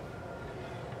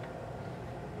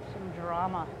 Some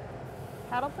drama.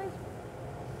 Paddle, please.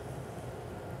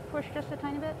 Push just a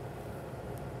tiny bit.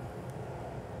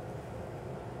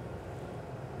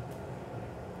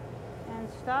 And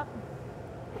stop.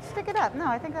 Let's stick it up. No,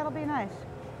 I think that'll be nice.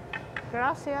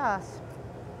 Gracias.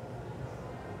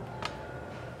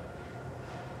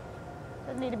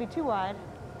 Doesn't need to be too wide.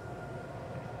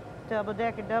 Double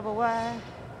decker, double wide.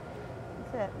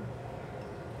 That's it.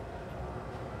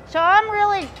 So I'm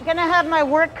really gonna have my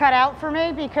work cut out for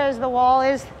me because the wall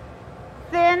is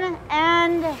thin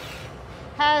and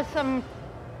has some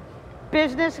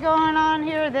business going on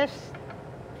here. This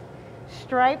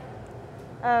stripe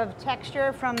of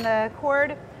texture from the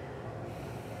cord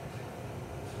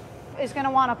is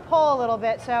gonna wanna pull a little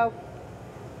bit. So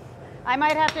I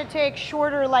might have to take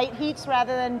shorter light heats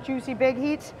rather than juicy big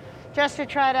heats just to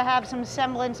try to have some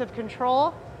semblance of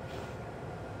control.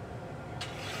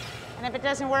 And if it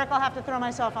doesn't work, I'll have to throw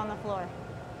myself on the floor.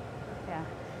 Yeah.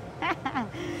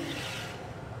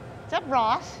 What's up,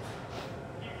 Ross?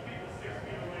 Keep people 6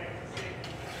 feet away to see.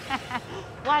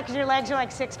 Why? Because your legs are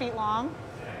like 6 feet long?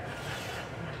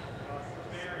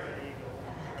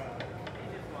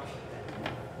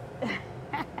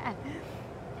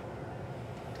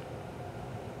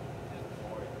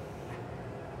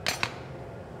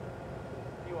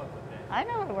 I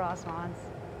know what Ross wants.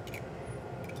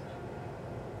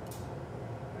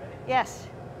 Yes.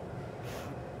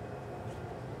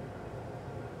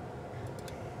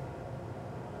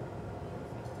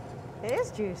 It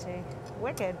is juicy.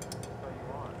 Wicked.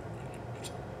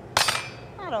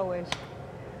 Not always.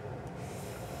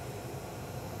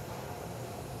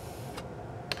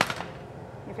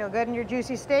 You feel good in your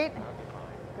juicy state?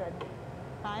 Good.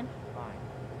 Fine? Fine.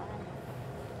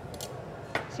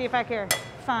 See if I care.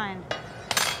 Fine.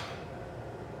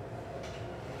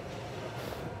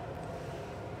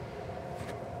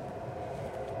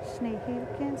 Sneak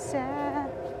inside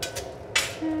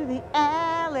through the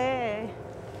alley.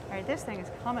 All right, this thing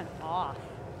is coming off.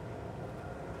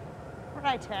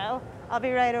 Righto. I'll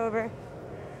be right over.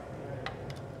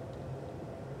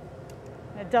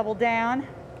 Gonna double down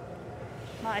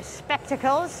my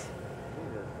spectacles.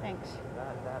 Jesus. Thanks.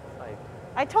 That's like...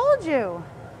 I told you.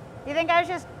 You think I was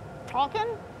just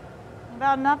talking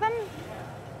about nothing?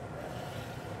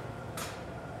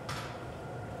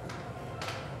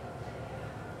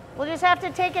 We'll just have to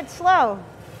take it slow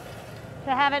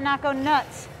to have it not go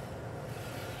nuts.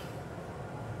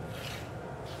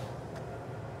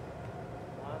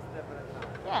 One step at a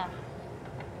time. Yeah.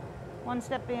 One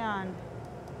step beyond.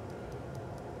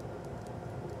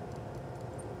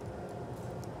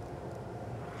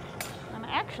 I'm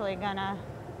actually gonna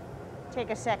take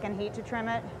a second heat to trim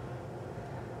it.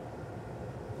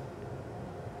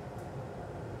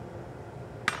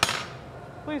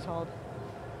 Please hold.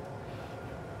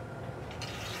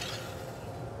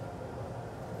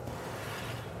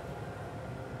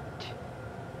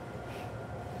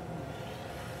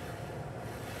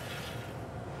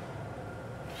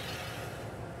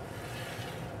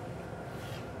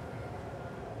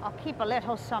 I'll keep a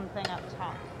little something up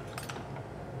top.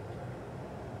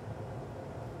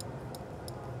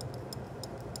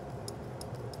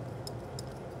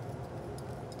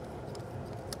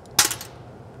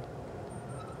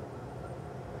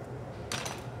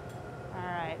 All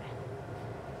right.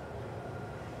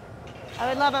 I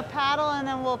would love a paddle, and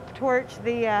then we'll torch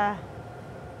the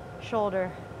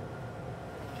shoulder.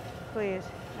 Please,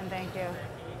 and thank you.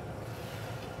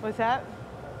 What's that?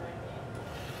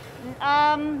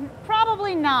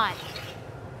 Probably not.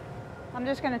 I'm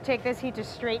just going to take this heat to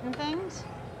straighten things.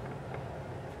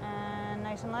 And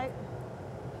nice and light.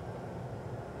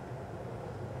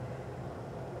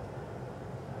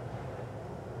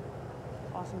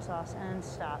 Awesome sauce. And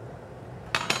stop.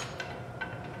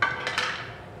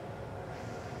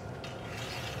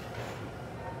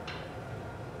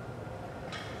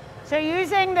 So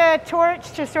using the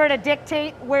torch to sort of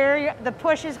dictate where the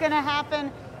push is going to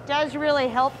happen does really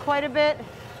help quite a bit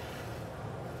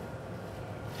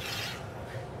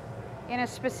in a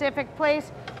specific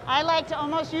place. I like to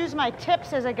almost use my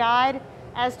tips as a guide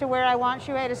as to where I want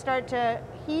Shuhei to start to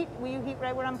heat. Will you heat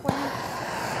right where I'm pointing?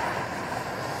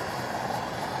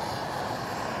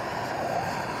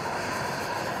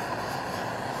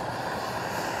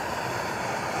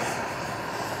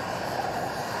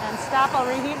 And stop, I'll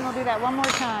reheat, and we'll do that one more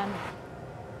time.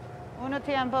 Uno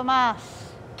tiempo más.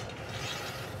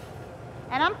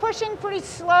 And I'm pushing pretty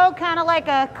slow, kind of like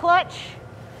a clutch,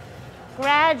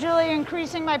 gradually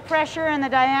increasing my pressure and the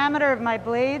diameter of my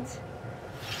blades.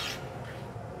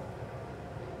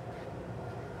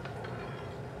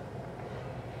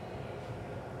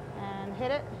 And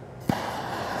hit it.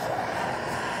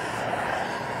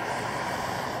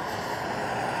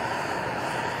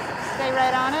 Stay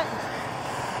right on it.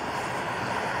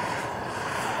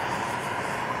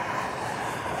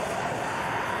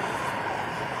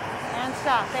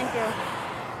 Stop, thank you.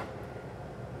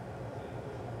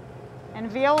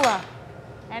 And viola.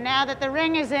 And now that the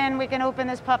ring is in, we can open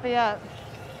this puppy up.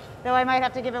 Though I might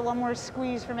have to give it one more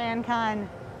squeeze for mankind.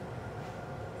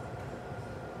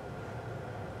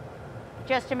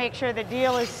 Just to make sure the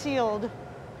deal is sealed.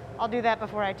 I'll do that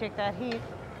before I take that heat.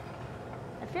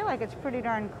 I feel like it's pretty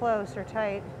darn close or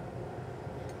tight.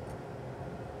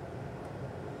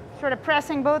 Sort of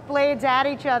pressing both blades at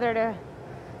each other to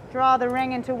draw the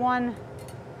ring into one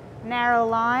narrow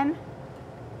line.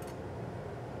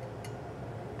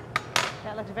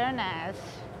 That looks very nice.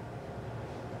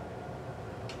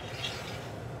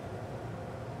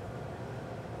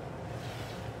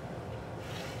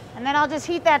 And then I'll just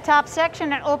heat that top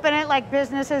section and open it like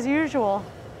business as usual.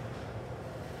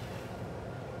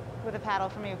 With a paddle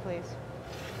from you, please.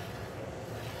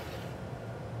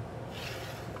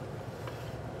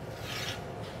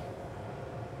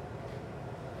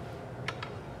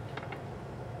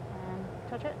 And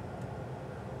touch it.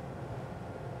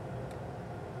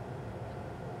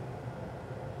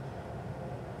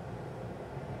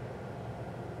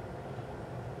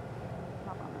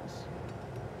 Knock on this.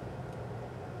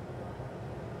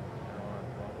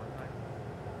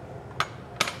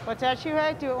 What's that,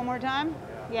 Shuhei? Do it one more time?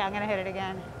 Yeah, I'm gonna hit it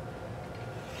again.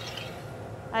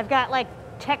 I've got like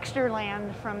texture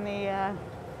land from the,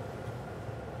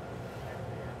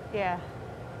 yeah.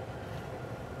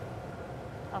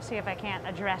 I'll see if I can't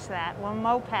address that. One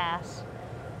more pass.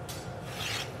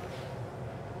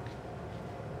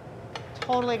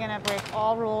 Totally gonna break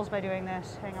all rules by doing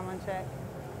this. Hang on one sec.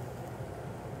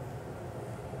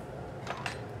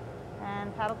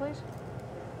 And paddle, please.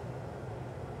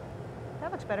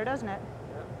 That looks better, doesn't it?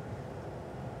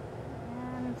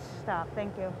 And stop,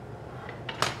 thank you.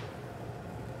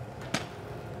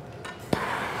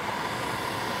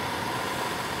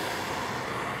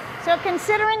 So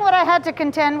considering what I had to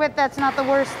contend with, that's not the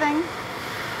worst thing.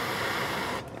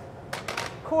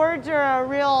 Chords are a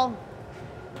real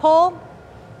pull,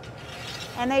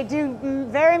 and they do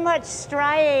very much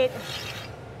striate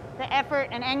the effort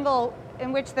and angle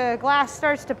in which the glass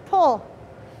starts to pull.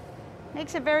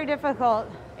 Makes it very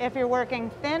difficult if you're working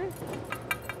thin.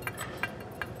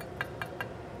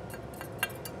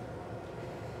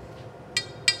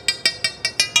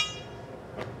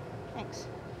 Thanks.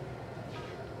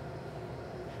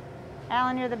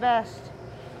 Alan, you're the best.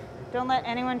 Don't let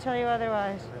anyone tell you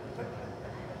otherwise.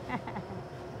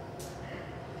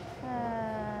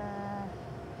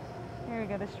 Here we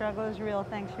go, the struggle is real.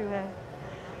 Thanks, Shuhei.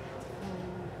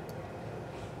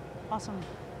 Awesome.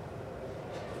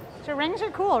 So rings are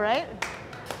cool, right?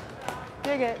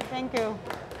 Dig it, thank you.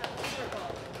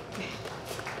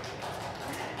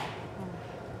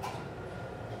 I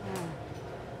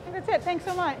think that's it, thanks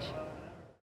so much.